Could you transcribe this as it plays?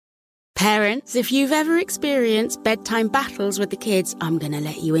Parents, if you've ever experienced bedtime battles with the kids, I'm going to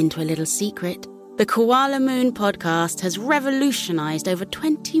let you into a little secret. The Koala Moon podcast has revolutionized over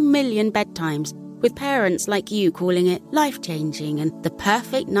 20 million bedtimes, with parents like you calling it life-changing and the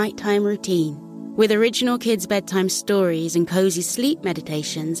perfect nighttime routine. With original kids' bedtime stories and cozy sleep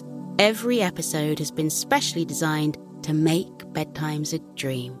meditations, every episode has been specially designed to make bedtimes a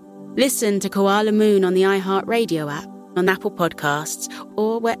dream. Listen to Koala Moon on the iHeartRadio app, on Apple Podcasts,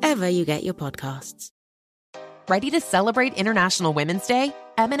 or wherever you get your podcasts. Ready to celebrate International Women's Day?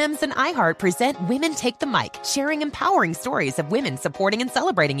 M&M's and iHeart present Women Take the Mic, sharing empowering stories of women supporting and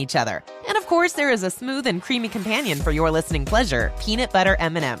celebrating each other. And of course, there is a smooth and creamy companion for your listening pleasure, peanut butter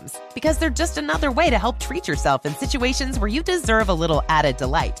M&M's. Because they're just another way to help treat yourself in situations where you deserve a little added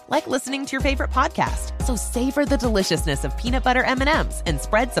delight, like listening to your favorite podcast. So savor the deliciousness of peanut butter M&M's and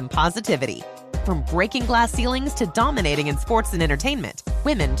spread some positivity. From breaking glass ceilings to dominating in sports and entertainment,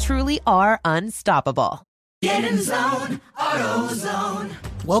 women truly are unstoppable. Get in zone, AutoZone.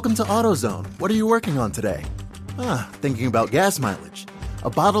 Welcome to AutoZone. What are you working on today? Thinking about gas mileage.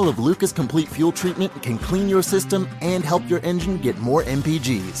 A bottle of Lucas Complete Fuel Treatment can clean your system and help your engine get more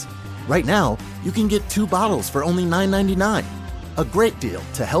MPGs. Right now, you can get 2 bottles for only $9.99. A great deal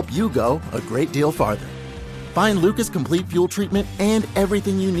to help you go a great deal farther. Find Lucas Complete Fuel Treatment and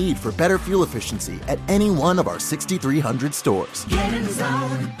everything you need for better fuel efficiency at any one of our 6,300 stores. Get in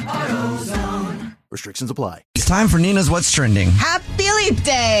zone, AutoZone. Restrictions apply. It's time for Nina's What's Trending. Happy Leap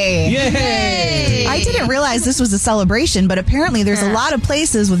Day! Yay! I didn't realize this was a celebration, but apparently there's a lot of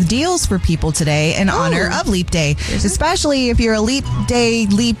places with deals for people today in honor of Leap Day. Especially if you're a Leap Day,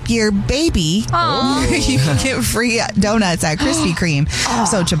 Leap Year baby. You can get free donuts at Krispy Kreme.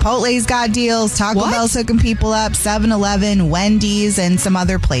 So Chipotle's got deals, Taco Bell's hooking people up, 7-Eleven, Wendy's, and some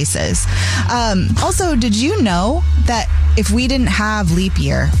other places. Also, did you know that if we didn't have Leap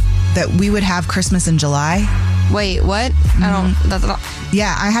Year, that we would have Christmas in July? Wait, what?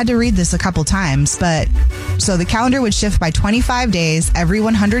 Yeah, I had to read this a couple times, but so the calendar would shift by 25 days every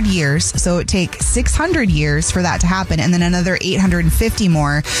 100 years. So it would take 600 years for that to happen, and then another 850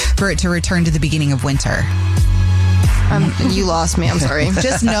 more for it to return to the beginning of winter. You lost me. I'm sorry.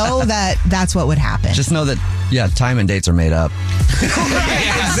 Just know that that's what would happen. Just know that, time and dates are made up.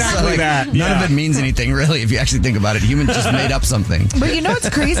 Exactly that. None of it means anything, really, if you actually think about it. Humans just made up something. But you know what's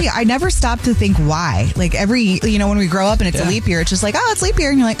crazy? I never stopped to think why. Like when we grow up and it's a leap year, it's just like, it's leap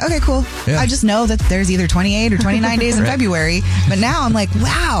year. And you're like, okay, cool. Yeah. I just know that there's either 28 or 29 days in February. But now I'm like,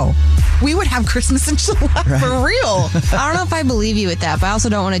 wow, we would have Christmas in July for real. I don't know if I believe you with that, but I also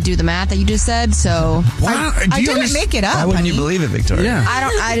don't want to do the math that you just said. So I didn't make it up. Why wouldn't you believe it, Victoria? Yeah.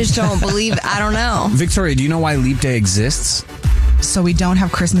 I just don't believe it. I don't know. Victoria, do you know why Leap Day exists? So we don't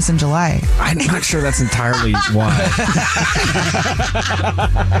have Christmas in July. I'm not sure that's entirely why.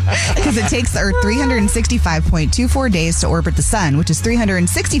 Because it takes the Earth 365.24 days to orbit the sun, which is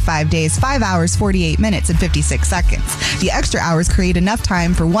 365 days, 5 hours, 48 minutes, and 56 seconds. The extra hours create enough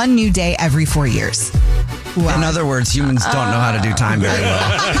time for one new day every 4 years. Wow. In other words, humans don't know how to do time very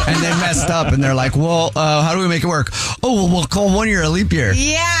well. And they messed up, and they're like, well, how do we make it work? Oh, well, we'll call 1 year a leap year.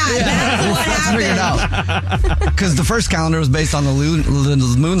 Yeah. That's what happened. Figured out. Because the first calendar was based on the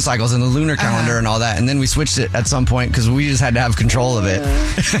moon cycles and the lunar calendar and all that. And then we switched it at some point because we just had to have control of it.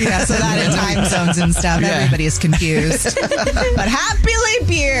 Yeah, so that in time zones and stuff, everybody is confused. But happy leap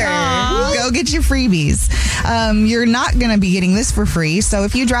year. Go get your freebies. You're not going to be getting this for free. So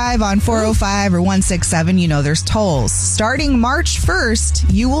if you drive on 405 or 167, there's tolls. Starting March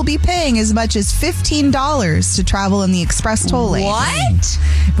 1st, you will be paying as much as $15 to travel in the express toll lane. What?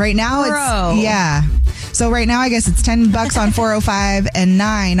 Right now, So right now, I guess it's $10 on 405 and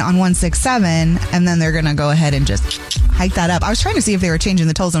 $9 on 167, and then they're going to go ahead and just hike that up. I was trying to see if they were changing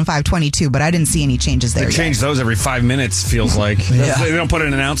the tolls on 522, but I didn't see any changes there. They change those every 5 minutes, feels like. They don't put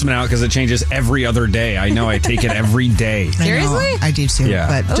an announcement out because it changes every other day. I know, I take it every day. Seriously? I do too. Yeah.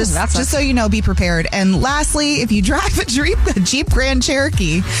 But just so you know, be prepared. And lastly, if you drive a Jeep Grand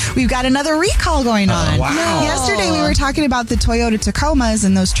Cherokee, we've got another recall going on. Wow. Yesterday we were talking about the Toyota Tacomas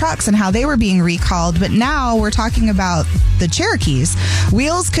and those trucks and how they were being recalled, but now we're talking about the Cherokees.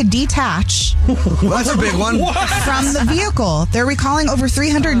 Wheels could detach. That's a big one. From the vehicle. They're recalling over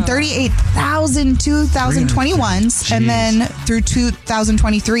 338,000 2021s and then through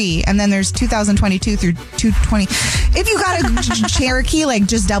 2023, and then there's 2022 through 220. If you got a Cherokee,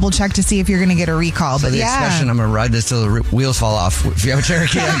 just double check to see if you're going to get a recall. So but the expression, I'm going to ride this till the wheels fall off. If you have a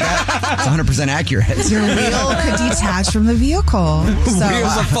Cherokee like that, it's 100% accurate. Your wheel could detach from the vehicle. So,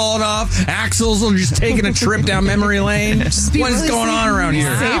 wheels are falling off. Axles are just taking a trip down memory lane. What is going on around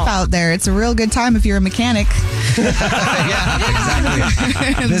here? Safe out there. It's a real good time if you're a mechanic.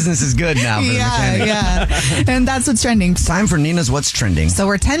 Exactly. Business is good now for the mechanic. Yeah. And that's what's trending. Time for Nina's What's Trending. So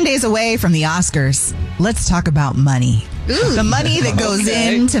we're 10 days away from the Oscars. Let's talk about money. The money that goes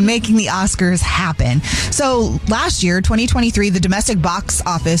into making the Oscars happen. So last year, 2023, the domestic box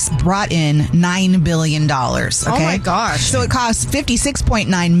office brought in $9 billion. Okay? Oh my gosh. So it cost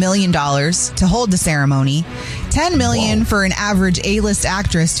 $56.9 million to hold the ceremony, $10 million for an average A-list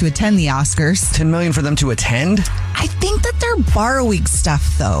actress to attend the Oscars. $10 million for them to attend? I think that they're borrowing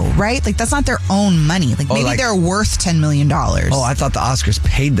stuff, though, right? Like, that's not their own money. Like, maybe they're worth $10 million. Oh, I thought the Oscars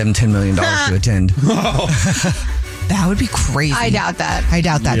paid them $10 million to attend. That would be crazy. I doubt that. I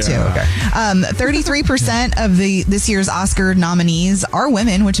doubt that too. Okay. 33% of this year's Oscar nominees are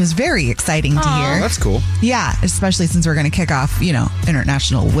women, which is very exciting to hear. That's cool. Yeah, especially since we're going to kick off,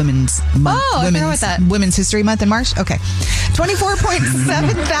 International Women's Month. Oh, I forgot about that. Women's History Month in March. Okay.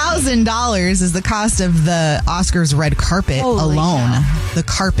 $24.7 thousand is the cost of the Oscars red carpet alone. The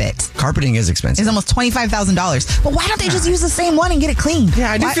carpet. Carpeting is expensive. It's almost $25,000. But why don't they just use the same one and get it cleaned?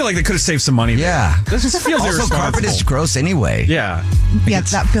 Yeah, I do feel like they could have saved some money there. Yeah. This just feels also, irresponsible. carpet is gross anyway. Yeah. Yeah,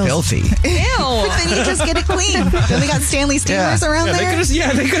 that feels filthy. Ew. Then you just get it clean. Then they got Stanley steamers around there.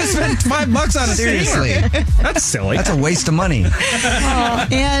 They could have spent $5 on a Seriously. steamer. That's silly. That's a waste of money.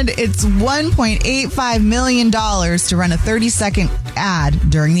 And it's $1.85 million to run a 30-second ad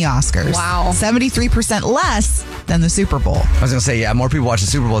during the Oscars. Wow. 73% less than the Super Bowl. I was going to say, yeah, more people watch the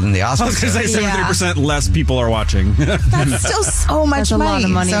Super Bowl than the Oscars. I was going to say 73% less people are watching. That's still so much That's a money. lot of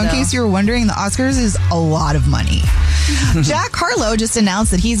money, So in though. case you were wondering, the Oscars is a lot of money. Jack Harlow just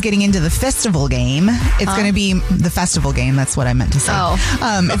announced that he's getting into the festival game. It's going to be the festival game. That's what I meant to say. Oh.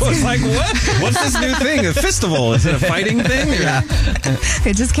 I was like, what? What's this new thing? A festival? Is it a fighting thing? Yeah.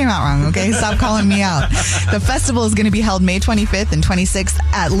 It just came out wrong, okay? Stop calling me out. The festival is going to be held May 25th and 26th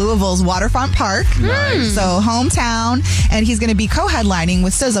at Louisville's Waterfront Park. Nice. So hometown. And he's going to be co-headlining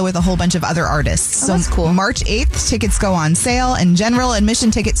with SZA with a whole bunch of other artists. So that's cool. March 8th, tickets go on sale, and general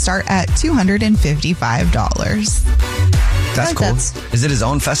admission tickets start at $255. That's cool. Is it his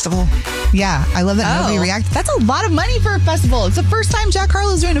own festival? Yeah, I love that nobody reacted. That's a lot of money for a festival. It's the first time Jack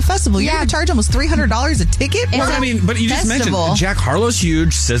Harlow's doing a festival. You're going to charge almost $300 a ticket? Well, I mean, but you just mentioned Jack Harlow's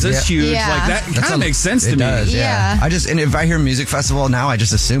huge, SZA's huge. Yeah. Like that kind of makes sense to me. Does, yeah. And if I hear music festival now, I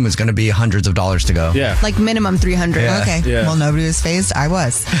just assume it's going to be hundreds of dollars to go. Yeah. Like minimum 300. Yeah. Okay. Yeah. Well, nobody was phased. I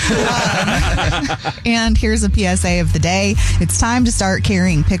was. And here's a PSA of the day. It's time to start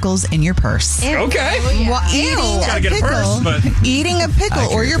carrying pickles in your purse. Okay. Eating Gotta get a purse, but- eating a pickle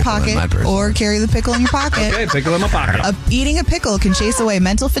or your pocket, or carry the pickle in your pocket. Okay, pickle in my pocket. Eating a pickle can chase away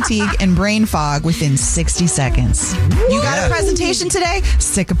mental fatigue and brain fog within 60 seconds. You got a presentation today?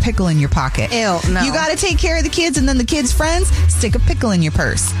 Stick a pickle in your pocket. Ew, no. You got to take care of the kids and then the kids' friends? Stick a pickle in your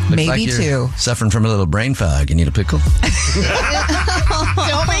purse. Looks Maybe like you're two. Suffering from a little brain fog. You need a pickle? Don't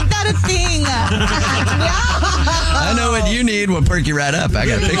make that a thing. I know what you need. We'll perk you right up. I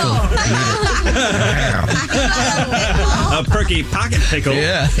got a pickle. A perky pocket pickle.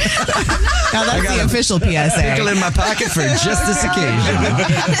 Yeah. Now that's the official PSA. Pickle in my pocket for just this occasion.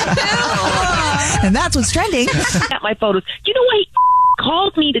 And that's what's trending. At my photos. You know what? He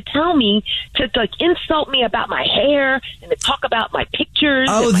called me to tell me to insult me about my hair and to talk about my pictures.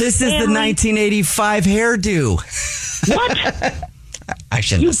 Oh, and my this is the family. 1985 hairdo. What? I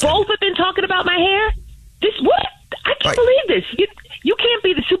shouldn't You have said both have been talking about my hair? This what? I can't believe this. You can't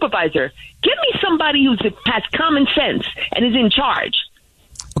be the supervisor. Give me somebody who has common sense and is in charge.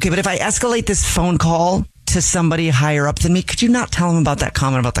 Okay, but if I escalate this phone call to somebody higher up than me, could you not tell them about that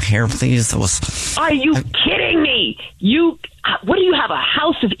comment about the hair, please? That was. Are you kidding me? What do you have, a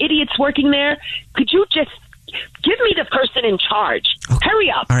house of idiots working there? Could you just give me the person in charge? Okay.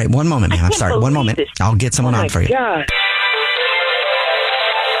 Hurry up. All right, one moment, man. I'm sorry. One moment. I'll get someone on for you. God.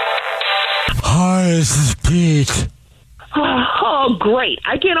 Hi, this is Pete. Oh, great.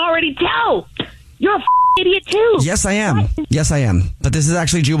 I can already tell. You're a idiot, too. Yes, I am. Yes, I am. But this is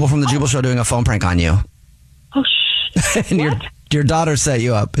actually Jubal from the Jubal Show doing a phone prank on you. Oh, and your daughter set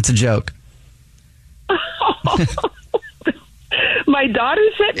you up. It's a joke. My daughter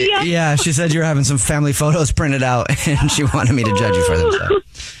set me up? Yeah, she said you were having some family photos printed out, and she wanted me to judge you for them. So.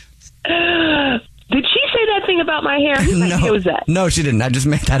 Did she say that thing about my hair? Whose idea was that? No, she didn't. I just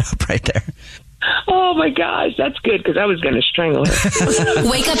made that up right there. Oh, my gosh. That's good because I was going to strangle her.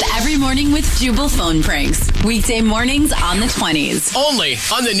 Wake up every morning with Jubal phone pranks. Weekday mornings on the 20s. Only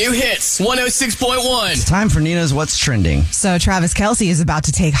on the new hits 106.1. It's time for Nina's What's Trending. So Travis Kelce is about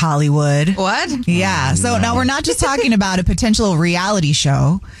to take Hollywood. What? Yeah. So now we're not just talking about a potential reality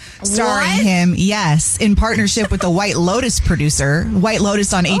show starring him, yes, in partnership with the White Lotus producer. White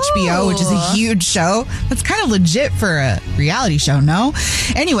Lotus on HBO, which is a huge show. That's kind of legit for a reality show, no?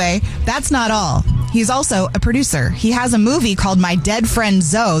 Anyway, that's not all. He's also a producer. He has a movie called My Dead Friend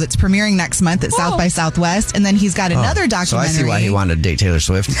Zoe that's premiering next month at South by Southwest. And then he's got another documentary. So I see why he wanted to date Taylor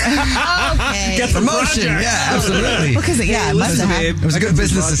Swift. Okay. Get the Promotion. project. Yeah, absolutely. Because it must have. It was a good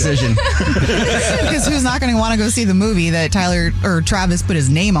business decision. Because who's not going to want to go see the movie that Tyler or Travis put his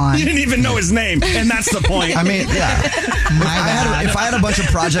name on? You didn't even know his name, and that's the point. I mean, yeah. If I had a bunch of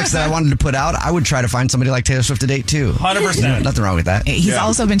projects that I wanted to put out, I would try to find somebody like Taylor Swift to date too. 100%. Nothing wrong with that. He's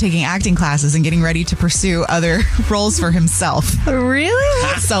also been taking acting classes and getting ready to pursue other roles for himself.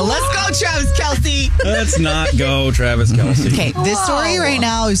 Really? So let's go, Travis Kelce. Let's not go, Travis Kelce. Okay, this story right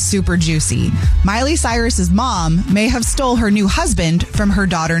now is super juicy. Miley Cyrus's mom may have stole her new husband from her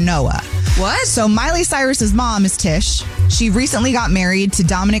daughter Noah. What? So Miley Cyrus's mom is Tish. She recently got married to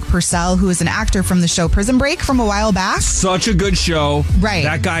Dominic Purcell, who is an actor from the show Prison Break from a while back. Such a good show. Right.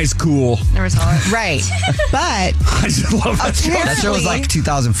 That guy's cool. Never saw it. Right. But I just love that show. That show was like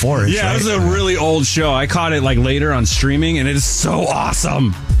 2004. Yeah, it was a really old show. I caught it like later on streaming, and it is so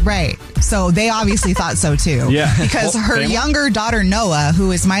awesome. right. So they obviously thought so too. Yeah. Because Well, her family. younger daughter Noah,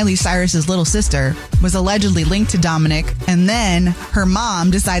 who is Miley Cyrus's little sister, was allegedly linked to Dominic, and then her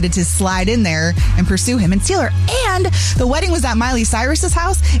mom decided to slide in there and pursue him and steal her. And the wedding was at Miley Cyrus's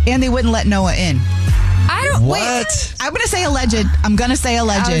house, and they wouldn't let Noah in. I don't. What? Wait. I'm going to say alleged. I'm going to say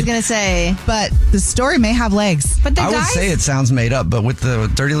alleged. I was gonna say, but the story may have legs. but the I would guys. say it sounds made up, but with the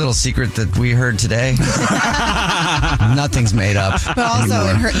dirty little secret that we heard today, nothing's made up. But also,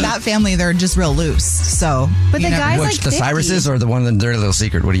 in that family, they're just real loose. So, But you the never- guy's Which, like the 50. Cyruses or the one in the dirty little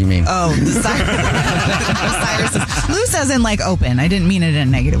secret? What do you mean? Oh, the Cyruses. Loose as in like open. I didn't mean it in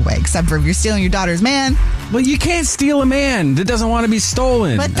a negative way, except for if you're stealing your daughter's man. Well, you can't steal a man that doesn't want to be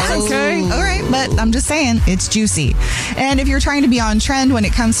stolen. But that's okay. All right, but I'm just saying, it's juicy. And if you're trying to be on trend when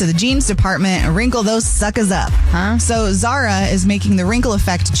it comes to the jeans department, wrinkle those suckers up. Huh? So Zara is making the wrinkle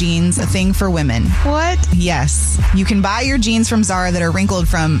effect jeans a thing for women. What? Yes. You can buy your jeans from Zara that are wrinkled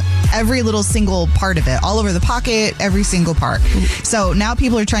from every little single part of it, all over the pocket, every single part. So now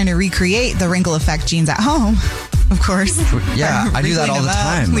people are trying to recreate the wrinkle effect jeans at home, of course. Yeah, I do that all the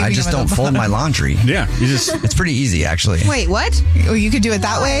time. I just don't fold my laundry. Yeah, you just. It's pretty easy, actually. Wait, what? Or you could do it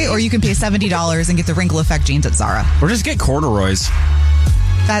that way, or you can pay $70 and get the wrinkle effect jeans at Zara. Or just get corduroys.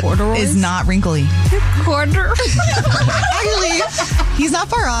 That is not wrinkly. Quarter. Actually, he's not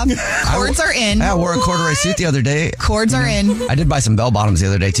far off. Cords are in. I wore a corduroy suit the other day. Cords are in. I did buy some bell bottoms the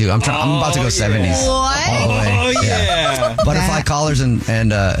other day too. I'm about to go 70s. What? All the way. Oh, yeah. Butterfly collars and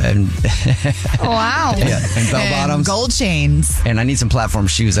Wow. yeah, and bell And bottoms. gold chains. And I need some platform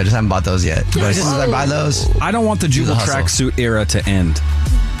shoes. I just haven't bought those yet. But as soon as I buy those, I don't want the Jubal hustle. tracksuit era to end.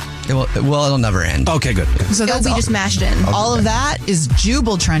 it'll never end. Okay, good. So It'll that's be all, just mashed in. all of that is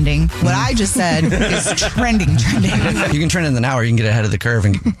Jubal trending. What I just said is trending. You can trend in the now, or you can get ahead of the curve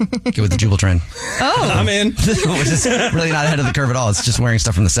and get with the Jubal trend. I'm in. Which is really not ahead of the curve at all. It's just wearing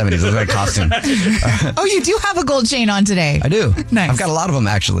stuff from the 70s. It's like costume. Oh, you do have a gold chain on today. I do. Nice. I've got a lot of them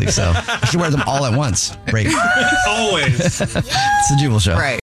actually, so I should wear them all at once. Great. Always. It's the Jubal Show.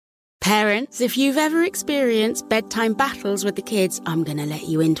 Right. Parents, if you've ever experienced bedtime battles with the kids, I'm going to let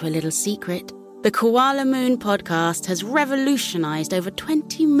you into a little secret. The Koala Moon podcast has revolutionized over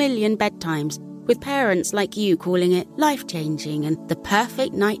 20 million bedtimes, with parents like you calling it life-changing and the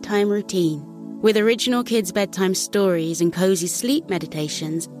perfect nighttime routine. With original kids' bedtime stories and cozy sleep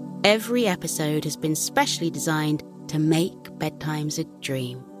meditations, every episode has been specially designed to make bedtimes a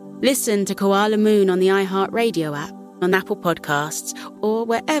dream. Listen to Koala Moon on the iHeartRadio app, on Apple Podcasts, or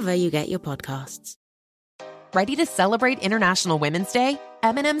wherever you get your podcasts. Ready to celebrate International Women's Day?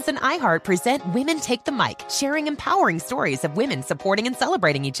 M&M's and iHeart present Women Take the Mic, sharing empowering stories of women supporting and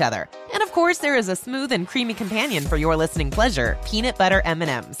celebrating each other. And of course, there is a smooth and creamy companion for your listening pleasure, peanut butter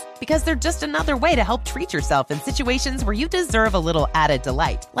M&M's. Because they're just another way to help treat yourself in situations where you deserve a little added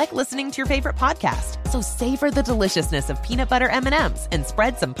delight, like listening to your favorite podcast. So savor the deliciousness of peanut butter M&M's and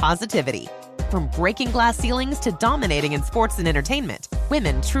spread some positivity. From breaking glass ceilings to dominating in sports and entertainment,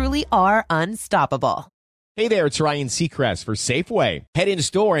 women truly are unstoppable. Hey there, it's Ryan Seacrest for Safeway. Head in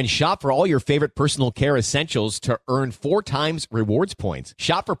store and shop for all your favorite personal care essentials to earn 4 times rewards points.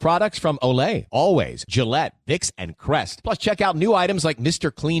 Shop for products from Olay, Always, Gillette, Vicks, and Crest. Plus, check out new items like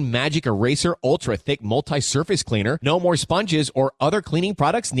Mr. Clean Magic Eraser Ultra Thick Multi-Surface Cleaner. No more sponges or other cleaning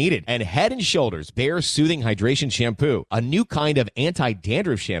products needed. And Head & Shoulders Bare Soothing Hydration Shampoo, a new kind of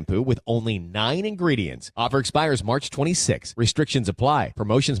anti-dandruff shampoo with only 9 ingredients. Offer expires March 26. Restrictions apply.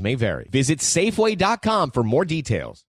 Promotions may vary. Visit Safeway.com for more details.